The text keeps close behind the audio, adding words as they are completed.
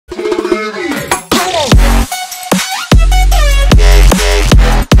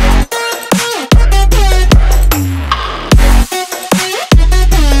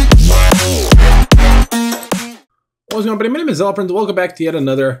what's going on, buddy? My name is ZealetPrince. Welcome back to yet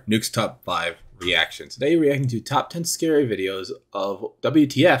another Nuke's Top 5 reaction. Today, reacting to top 10 scary videos of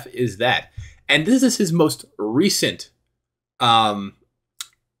WTF is that. And this is his most recent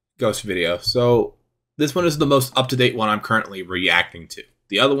ghost video. So this one is the most up-to-date one I'm currently reacting to.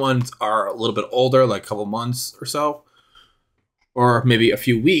 The other ones are a little bit older, like a couple months or so. Or maybe a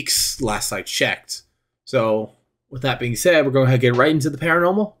few weeks, last I checked. So with that being said, we're going to get right into the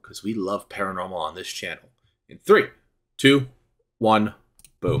paranormal, because we love paranormal on this channel. In 3, 2, 1,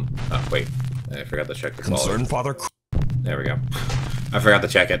 boom. Oh, wait. I forgot to check the quality. Concerned Father... There we go. I forgot to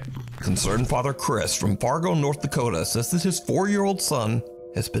check it. Concerned Father Chris from Fargo, North Dakota says that his 4-year-old son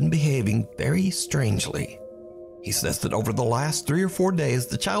has been behaving very strangely. He says that over the last 3 or 4 days,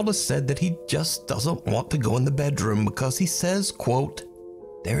 the child has said that he just doesn't want to go in the bedroom because he says, quote,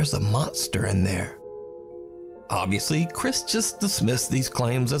 "There's a monster in there." Obviously, Chris just dismissed these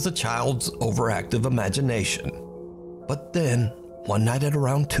claims as a child's overactive imagination. But then, one night at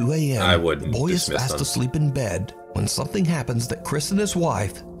around 2 a.m., the boy is fast asleep in bed when something happens that Chris and his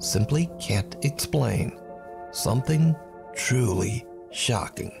wife simply can't explain. Something truly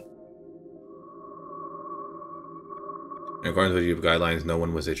shocking. According to the YouTube guidelines, no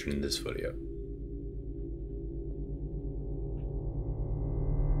one was injured in this video.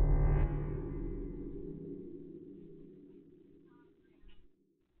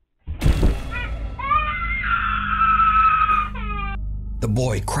 The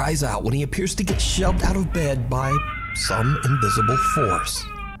boy cries out when he appears to get shoved out of bed by some invisible force.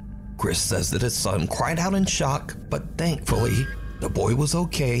 Chris says that his son cried out in shock, but thankfully, the boy was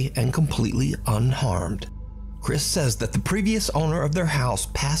okay and completely unharmed. Chris says that the previous owner of their house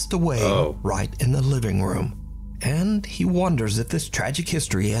passed away right in the living room, and he wonders if this tragic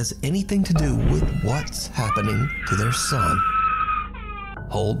history has anything to do with what's happening to their son.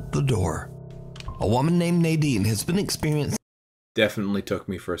 Hold the door. A woman named Nadine has been experiencing... Definitely took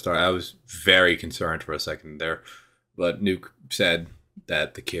me for a start. I was very concerned for a second there, but Nuke said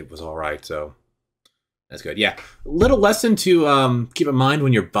that the kid was all right, so that's good. Yeah, little lesson to keep in mind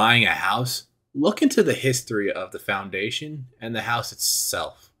when you're buying a house. Look into the history of the foundation and the house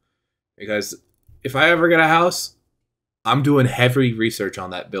itself, because if I ever get a house, I'm doing heavy research on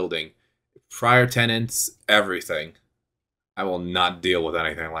that building, prior tenants, everything. I will not deal with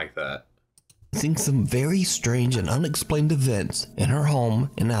anything like that. Seeing some very strange and unexplained events in her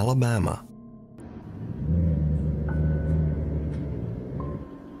home in Alabama.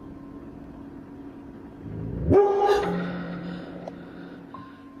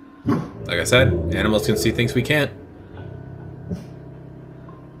 Like I said, animals can see things we can't.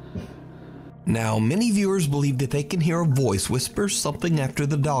 Now, many viewers believe that they can hear a voice whisper something after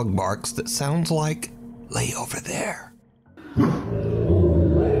the dog barks that sounds like, "Lay over there."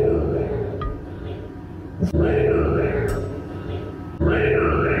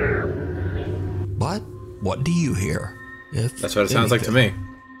 But what do you hear? That's what it sounds like to me.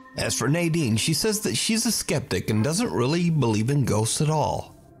 As for Nadine, she says that she's a skeptic and doesn't really believe in ghosts at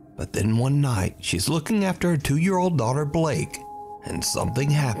all. But then one night, she's looking after her 2-year-old daughter Blake, and something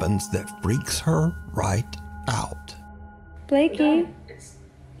happens that freaks her right out. Blakey,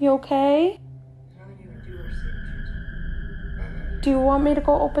 you okay? Do you want me to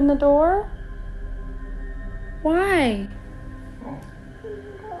go open the door? Why?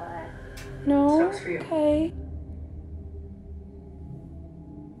 No? Okay.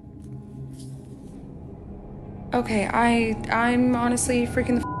 Okay, I'm honestly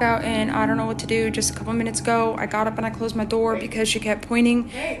freaking the f out and I don't know what to do. Just a couple minutes ago, I got up and I closed my door because she kept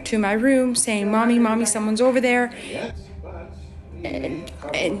pointing to my room saying, "Mommy, mommy, someone's over there."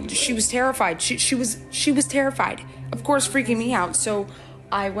 And she was terrified. She was terrified. Of course, freaking me out. So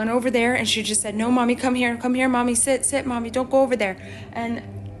I went over there and she just said, "No, mommy, come here, mommy, sit, mommy, don't go over there." And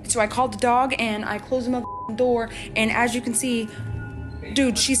so I called the dog and I closed my door, and as you can see,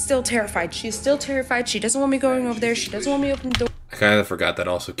 dude, she's still terrified. She's still terrified. She doesn't want me going over there. She doesn't want me to open the door. I kind of forgot that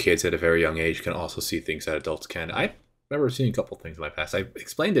also kids at a very young age can also see things that adults can. I've never seen a couple things in my past. I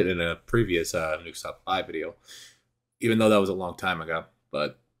explained it in a previous Nuke's Top 5 video, even though that was a long time ago,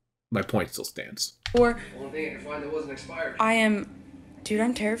 but my point still stands. Or dude,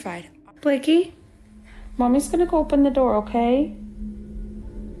 I'm terrified. Blakey, mommy's gonna go open the door, okay?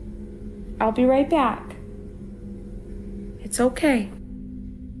 I'll be right back. It's okay.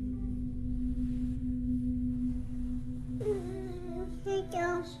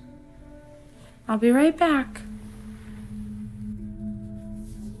 I'll be right back.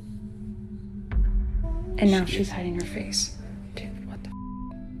 And now she's hiding her face. Dude, what the f?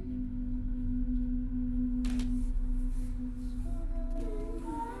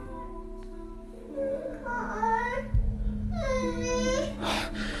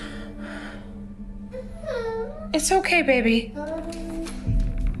 It's okay, baby.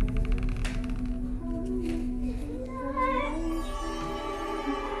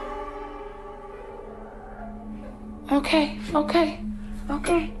 Okay, okay,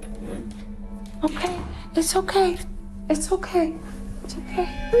 okay, okay. It's okay. It's okay. It's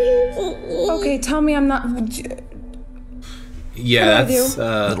okay. Okay, tell me I'm not. Yeah, that's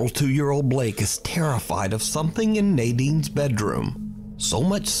Little 2-year-old Blake is terrified of something in Nadine's bedroom. So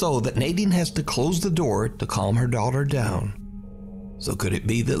much so that Nadine has to close the door to calm her daughter down. So could it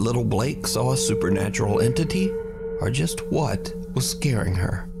be that little Blake saw a supernatural entity? Or just what was scaring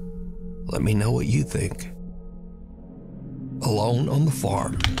her? Let me know what you think. Alone on the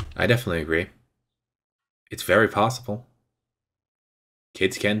farm. I definitely agree. It's very possible.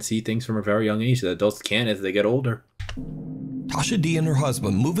 Kids can see things from a very young age that adults can as they get older. Tasha D and her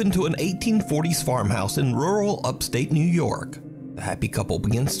husband move into an 1840s farmhouse in rural upstate New York. The happy couple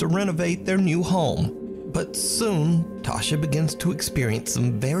begins to renovate their new home. But soon, Tasha begins to experience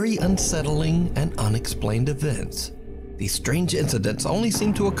some very unsettling and unexplained events. These strange incidents only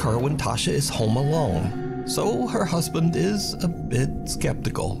seem to occur when Tasha is home alone, so her husband is a bit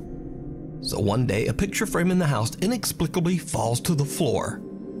skeptical. So one day, a picture frame in the house inexplicably falls to the floor.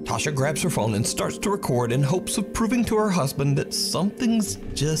 Tasha grabs her phone and starts to record in hopes of proving to her husband that something's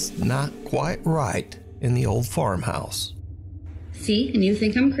just not quite right in the old farmhouse. See, and you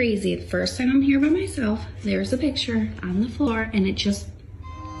think I'm crazy. The first time I'm here by myself, there's a picture on the floor, and it just...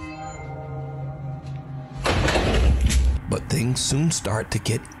 But things soon start to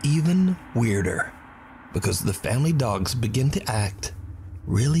get even weirder, because the family dogs begin to act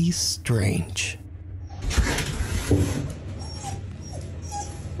really strange.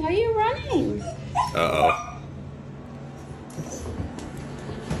 Why are you running? Uh-oh.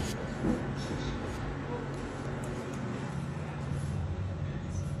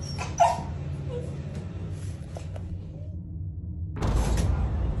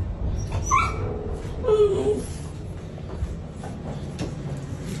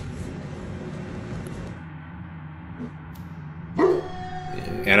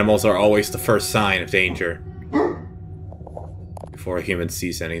 Animals are always the first sign of danger before a human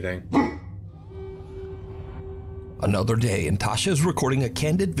sees anything. Another day, and Tasha is recording a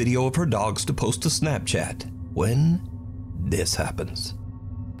candid video of her dogs to post to Snapchat when this happens.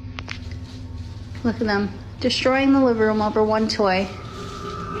 Look at them, destroying the living room over one toy.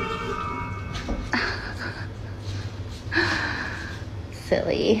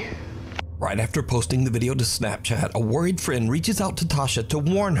 Silly. Right after posting the video to Snapchat, a worried friend reaches out to Tasha to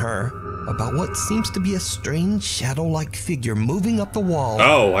warn her about what seems to be a strange shadow-like figure moving up the wall.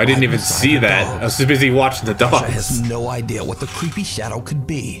 Oh, I didn't right even beside see the that. dogs. I was too busy watching the Tasha dogs. has no idea what the creepy shadow could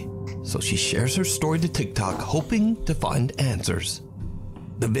be, so she shares her story to TikTok, hoping to find answers.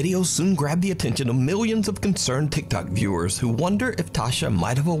 The videos soon grab the attention of millions of concerned TikTok viewers who wonder if Tasha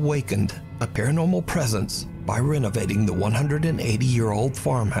might have awakened a paranormal presence by renovating the 180-year-old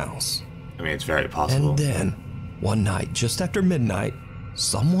farmhouse. I mean, it's very possible. And then, one night, just after midnight,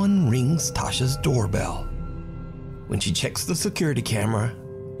 someone rings Tasha's doorbell. When she checks the security camera,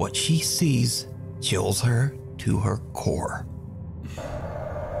 what she sees chills her to her core.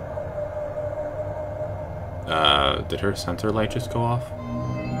 Did her sensor light just go off?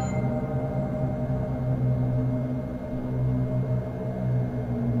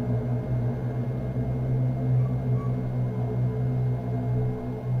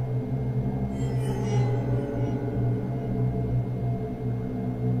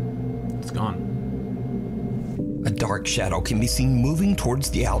 A dark shadow can be seen moving towards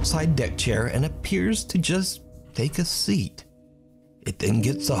the outside deck chair and appears to just take a seat. It then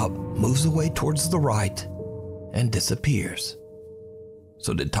gets up, moves away towards the right, and disappears.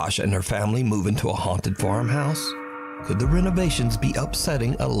 So did Tasha and her family move into a haunted farmhouse? Could the renovations be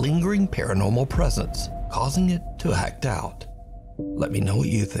upsetting a lingering paranormal presence, causing it to act out? Let me know what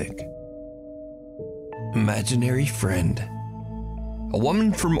you think. Imaginary friend. A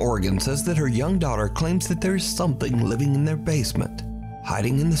woman from Oregon says that her young daughter claims that there is something living in their basement,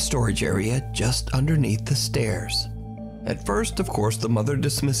 hiding in the storage area just underneath the stairs. At first, of course, the mother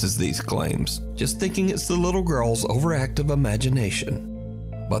dismisses these claims, just thinking it's the little girl's overactive imagination.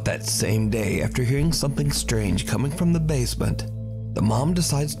 But that same day, after hearing something strange coming from the basement, the mom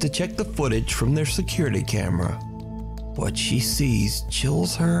decides to check the footage from their security camera. What she sees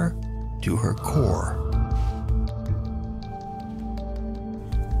chills her to her core.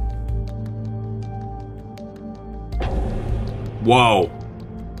 Whoa.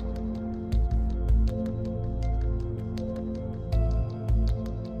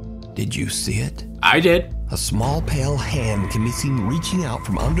 Did you see it? I did. A small pale hand can be seen reaching out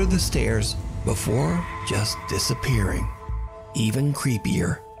from under the stairs before just disappearing. Even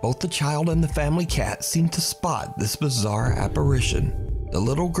creepier, both the child and the family cat seem to spot this bizarre apparition. The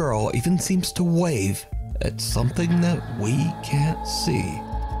little girl even seems to wave at something that we can't see.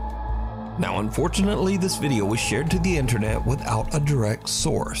 Now, unfortunately, this video was shared to the internet without a direct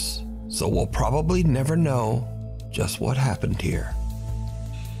source, so we'll probably never know just what happened here.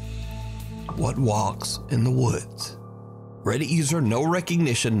 What walks in the woods? Reddit user No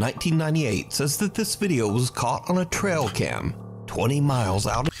Recognition 1998 says that this video was caught on a trail cam 20 miles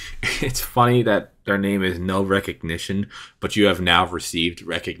out. It's funny that their name is No Recognition, but you have now received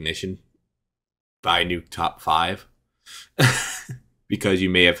recognition by Nuke Top 5 because you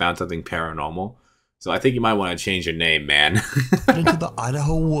may have found something paranormal. So I think you might want to change your name, man. Into the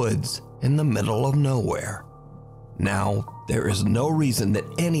Idaho woods in the middle of nowhere. Now, there is no reason that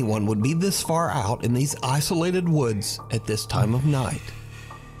anyone would be this far out in these isolated woods at this time of night.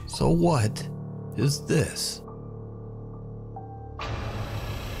 So what is this?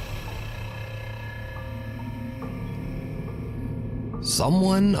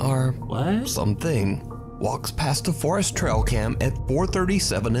 Someone or something walks past a forest trail cam at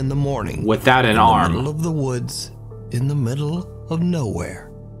 4:37 in the morning without an arm in the middle of the woods in the middle of nowhere.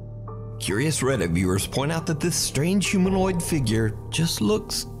 Curious Reddit viewers point out that this strange humanoid figure just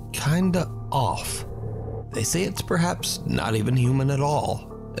looks kinda off. They say it's perhaps not even human at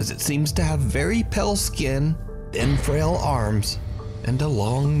all, as it seems to have very pale skin, thin frail arms, and a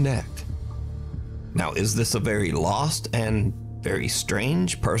long neck. Now, is this a very lost and very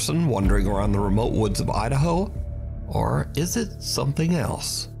strange person wandering around the remote woods of Idaho? Or is it something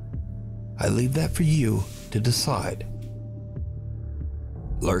else? I leave that for you to decide.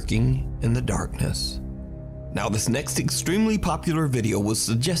 Lurking in the darkness. Now, this next extremely popular video was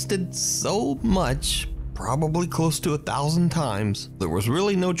suggested so much, probably close to 1,000 times, there was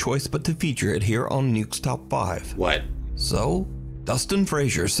really no choice but to feature it here on Nuke's Top 5. What? So, Dustin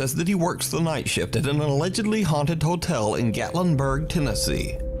Frazier says that he works the night shift at an allegedly haunted hotel in Gatlinburg,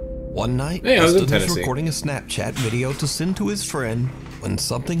 Tennessee. One night, Dustin is recording a Snapchat video to send to his friend when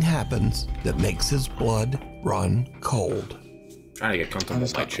something happens that makes his blood run cold. Trying to get comfortable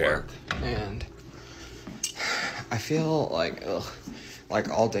in my chair. And I feel like, like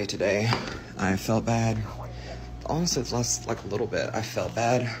all day today, I felt bad. Honestly, it's less like a little bit. I felt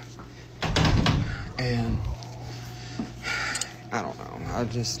bad. And I don't know. I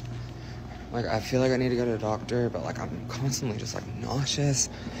just, like, I feel like I need to go to the doctor, but like I'm constantly just like nauseous.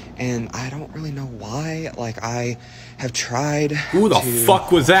 And I don't really know why. Like, I have tried. Who the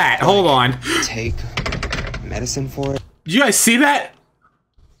fuck was that? Hold on. Take medicine for it. Did you guys see that?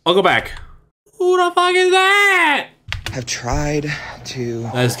 I'll go back. Who the fuck is that? I've tried to.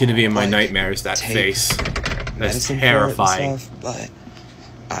 That's gonna be in my nightmares. That face. That's terrifying. Stuff, but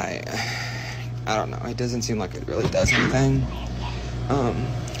I don't know. It doesn't seem like it really does anything.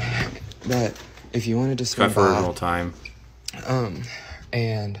 But if you wanted to swing by, time.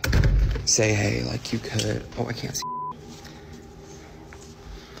 And say, hey, like you could. Oh, I can't see.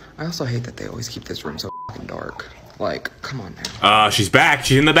 I also hate that they always keep this room so fucking dark. Like, come on now. She's back.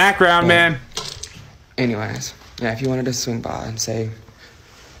 She's in the background, man. Anyways, yeah, if you wanted to swing by and say,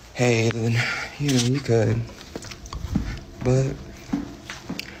 hey, then, you know, you could. But,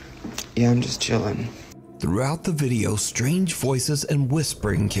 yeah, I'm just chilling. Throughout the video, strange voices and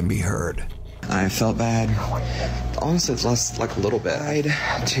whispering can be heard. I felt bad. Honestly, it's less like a little bit. I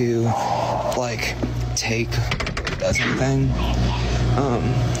tried to, like, take does anything.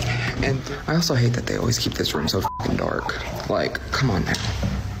 And I also hate that they always keep this room so fucking dark. Like, come on now.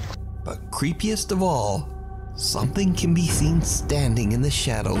 But creepiest of all, something can be seen standing in the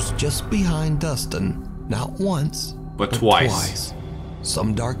shadows just behind Dustin. Not once, but twice.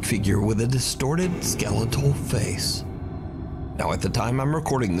 Some dark figure with a distorted skeletal face. Now, at the time I'm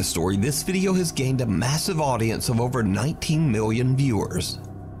recording this story, this video has gained a massive audience of over 19 million viewers,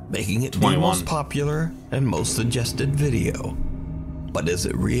 making it 21. The most popular and most suggested video. But is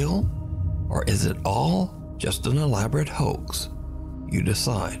it real? Or is it all just an elaborate hoax? You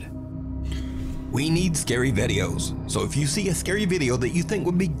decide. We need scary videos, so if you see a scary video that you think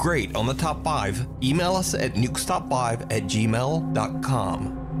would be great on the top 5, email us at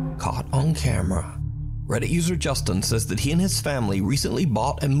nukestop5@gmail.com. Caught on camera. Reddit user Justin says that he and his family recently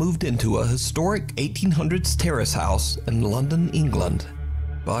bought and moved into a historic 1800s terrace house in London, England.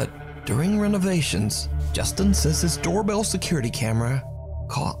 But during renovations, Justin says his doorbell security camera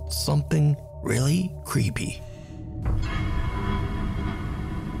caught something really creepy.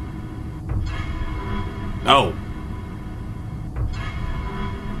 Oh.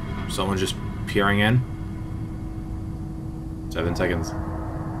 Someone just peering in. 7 seconds.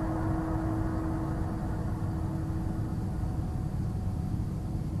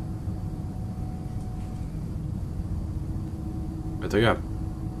 there you go.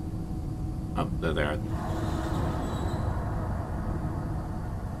 Oh, there they are.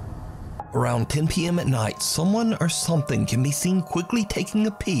 Around 10 p.m. at night, someone or something can be seen quickly taking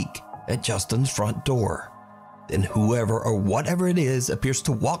a peek at Justin's front door. Then whoever or whatever it is appears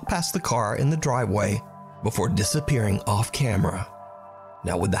to walk past the car in the driveway before disappearing off camera.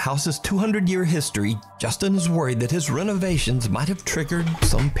 Now, with the house's 200-year history, Justin is worried that his renovations might have triggered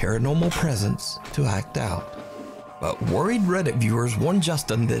some paranormal presence to act out. But worried Reddit viewers warn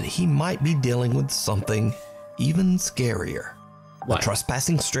Justin that he might be dealing with something even scarier. What? A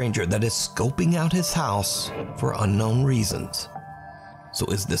trespassing stranger that is scoping out his house for unknown reasons. So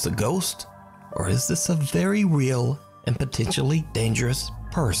is this a ghost, or is this a very real and potentially dangerous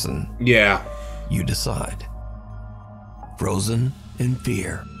person? Yeah. You decide. Frozen in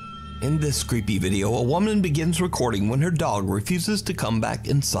fear. In this creepy video, a woman begins recording when her dog refuses to come back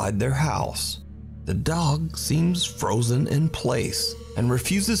inside their house. The dog seems frozen in place and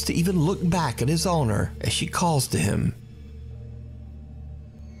refuses to even look back at his owner as she calls to him.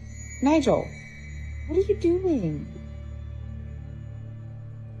 Nigel, what are you doing?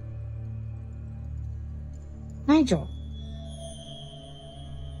 Nigel.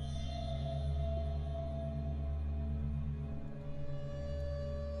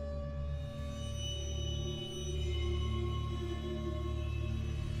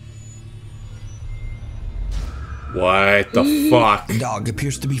 What the fuck? The dog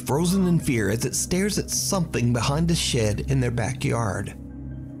appears to be frozen in fear as it stares at something behind a shed in their backyard.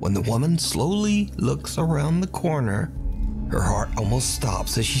 When the woman slowly looks around the corner, her heart almost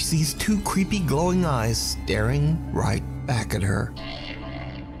stops as she sees two creepy glowing eyes staring right back at her.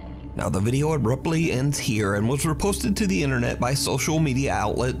 Now, the video abruptly ends here and was reposted to the internet by social media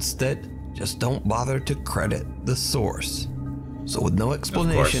outlets that just don't bother to credit the source. So with no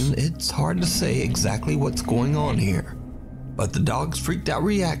explanation, it's hard to say exactly what's going on here. But the dog's freaked out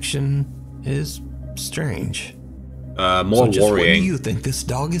reaction is strange. More so just worrying. What do you think this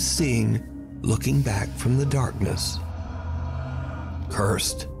dog is seeing looking back from the darkness?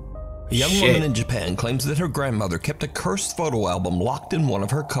 Cursed. A young woman in Japan claims that her grandmother kept a cursed photo album locked in one of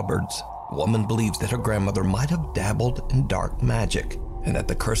her cupboards. The woman believes that her grandmother might have dabbled in dark magic, and that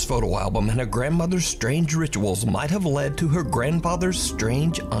the cursed photo album and her grandmother's strange rituals might have led to her grandfather's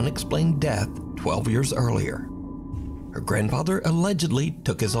strange, unexplained death 12 years earlier. Her grandfather allegedly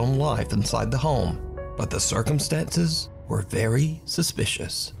took his own life inside the home, but the circumstances were very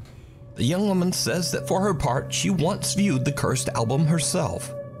suspicious. The young woman says that for her part, she once viewed the cursed album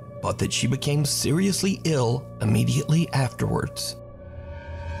herself, but that she became seriously ill immediately afterwards.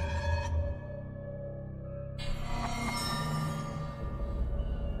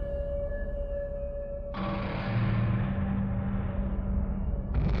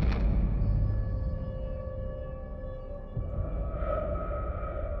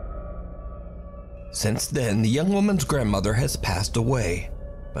 Since then, the young woman's grandmother has passed away,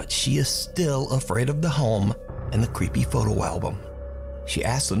 but she is still afraid of the home and the creepy photo album. She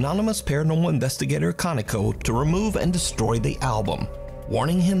asks anonymous paranormal investigator Kaneko to remove and destroy the album,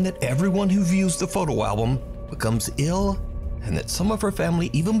 warning him that everyone who views the photo album becomes ill, and that some of her family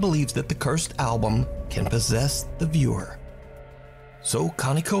even believes that the cursed album can possess the viewer. So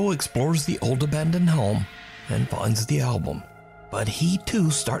Kaneko explores the old abandoned home and finds the album. But he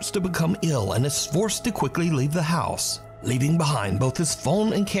too starts to become ill and is forced to quickly leave the house, leaving behind both his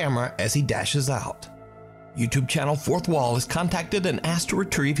phone and camera as he dashes out. YouTube channel Fourth Wall is contacted and asked to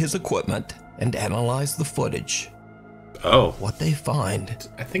retrieve his equipment and analyze the footage. Oh. What they find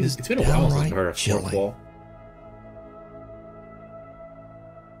I think is it's been a while since I've heard of chilling. Fourth Wall.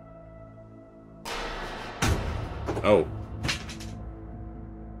 Oh.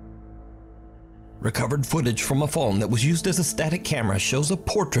 Recovered footage from a phone that was used as a static camera shows a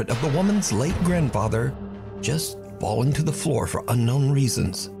portrait of the woman's late grandfather just falling to the floor for unknown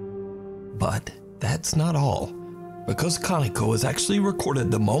reasons. But that's not all, because Kaneko has actually recorded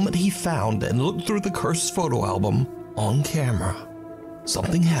the moment he found and looked through the cursed photo album on camera.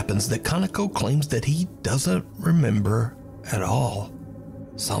 Something happens that Kaneko claims that he doesn't remember at all.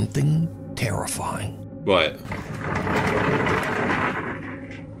 Something terrifying. What?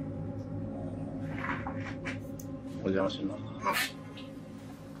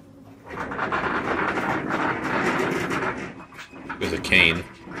 There's a cane.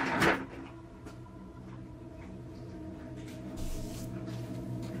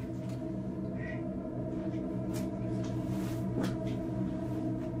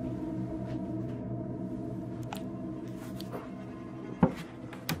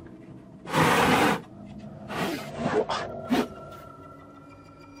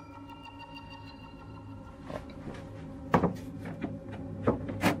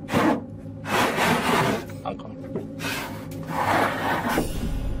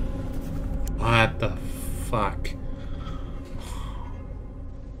 the fuck?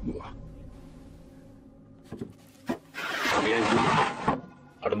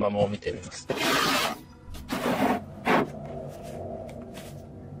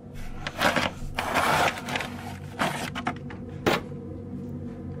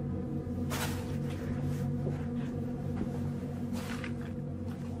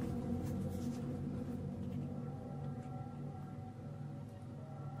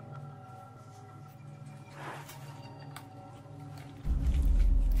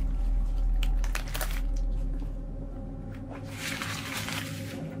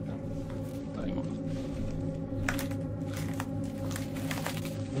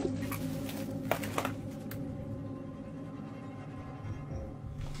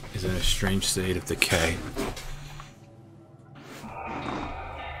 Is in a strange state of decay.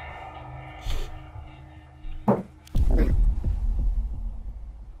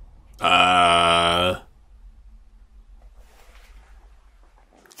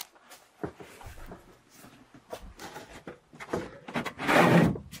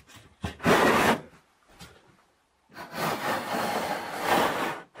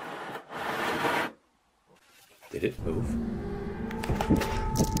 Did it move?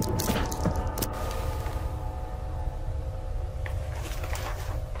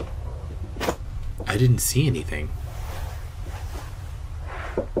 I didn't see anything.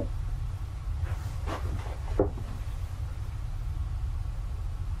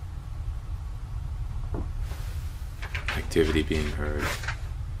 Activity being heard.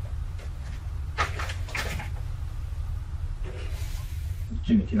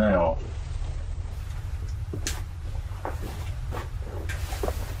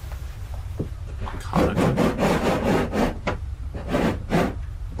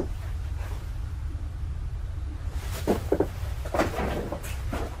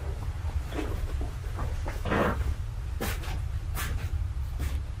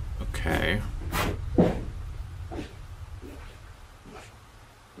 Okay.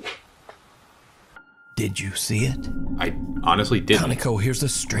 Did you see it? I honestly didn't. Kaneko hears a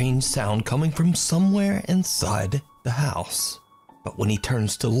strange sound coming from somewhere inside the house. But when he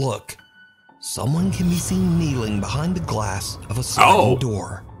turns to look, someone can be seen kneeling behind the glass of a sliding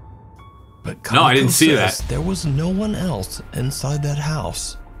door. But Kaneko No, I didn't see says that. there was no one else inside that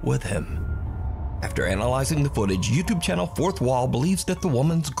house with him. After analyzing the footage, YouTube channel Fourth Wall believes that the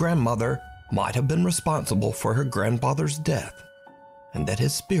woman's grandmother might have been responsible for her grandfather's death, and that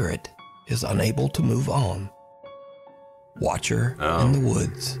his spirit is unable to move on. Watcher in the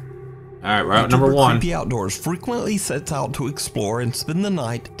Woods. Alright, we're at number 1. Creepy Outdoors frequently sets out to explore and spend the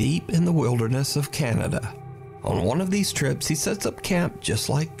night deep in the wilderness of Canada. On one of these trips, he sets up camp just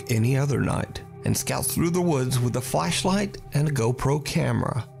like any other night and scouts through the woods with a flashlight and a GoPro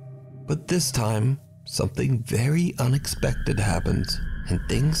camera. But this time, something very unexpected happens and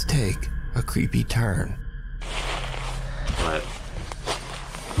things take a creepy turn. What?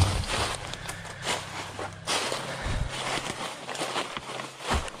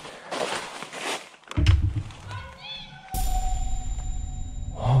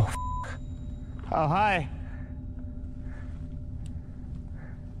 Oh, hi.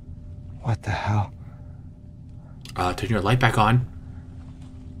 What the hell? Turn your light back on.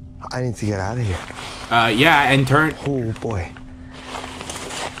 I need to get out of here. Yeah, and turn. Oh, boy.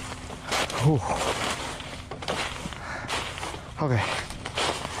 Ooh. Okay.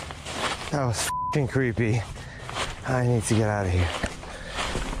 That was f***ing creepy. I need to get out of here.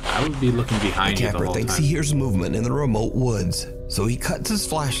 I would be looking behind The you the camper whole thinks time. he hears movement in the remote woods, so he cuts his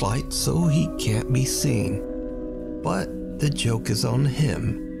flashlight so he can't be seen. But the joke is on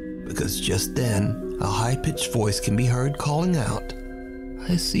him, because just then, a high-pitched voice can be heard calling out,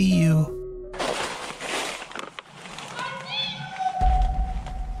 "I see you."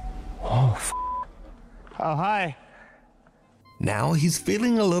 Oh, hi. Now he's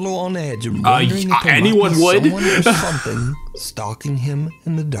feeling a little on edge and wondering if there anyone might be would. someone or something stalking him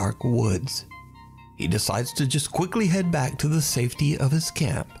in the dark woods. He decides to just quickly head back to the safety of his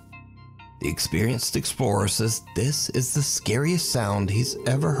camp. The experienced explorer says this is the scariest sound he's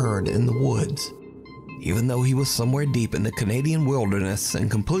ever heard in the woods. Even though he was somewhere deep in the Canadian wilderness and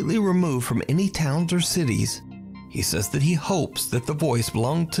completely removed from any towns or cities, he says that he hopes that the voice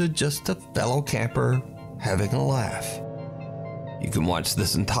belonged to just a fellow camper having a laugh. You can watch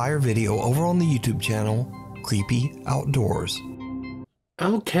this entire video over on the YouTube channel, Creepy Outdoors.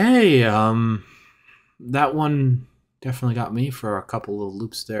 Okay, that one definitely got me for a couple of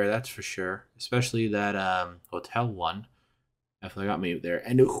loops there, that's for sure. Especially that hotel one. Definitely got me there.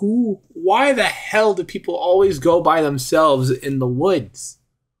 And why the hell do people always go by themselves in the woods?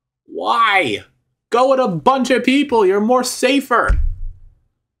 Why? Go with a bunch of people. You're more safer.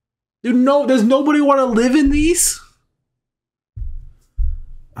 Dude, no, does nobody want to live in these?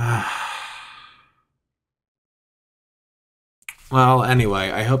 Well,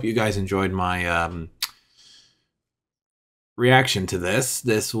 anyway, I hope you guys enjoyed my reaction to this.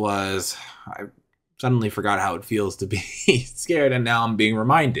 This was... I suddenly forgot how it feels to be scared, and now I'm being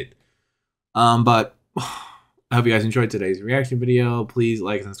reminded. But I hope you guys enjoyed today's reaction video. Please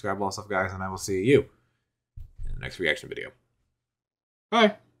like and subscribe, all stuff, guys, and I will see you in the next reaction video.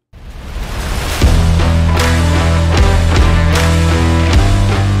 Bye.